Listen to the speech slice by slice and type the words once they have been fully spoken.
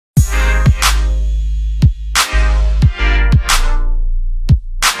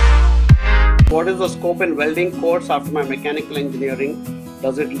What is the scope in welding course after my mechanical engineering?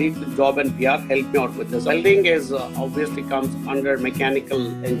 Does it lead to job and PR? Help me out with this. Welding is obviously comes under mechanical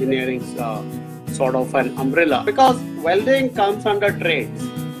engineering sort of an umbrella, because welding comes under trades,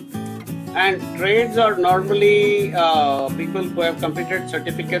 and trades are normally people who have completed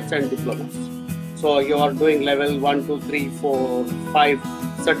certificates and diplomas. So you are doing level 1, 2, 3, 4, 5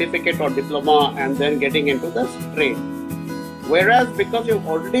 certificate or diploma and then getting into this trade. Whereas because you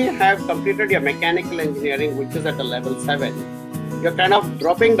already have completed your mechanical engineering, which is at a level 7, you're kind of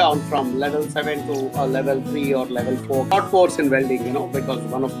dropping down from level 7 to a level 3 or level 4. Short course in welding, because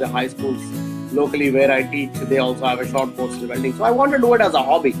one of the high schools locally where I teach, they also have a short course in welding. So I want to do it as a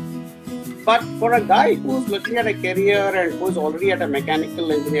hobby. But for a guy who's looking at a career and who's already at a mechanical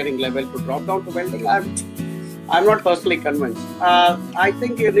engineering level to drop down to welding, I'm not personally convinced. I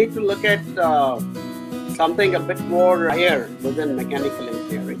think you need to look at something a bit more higher within mechanical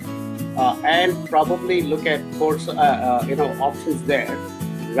engineering and probably look at course, options there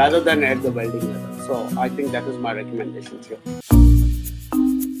rather than at the welding level. So I think that is my recommendation here.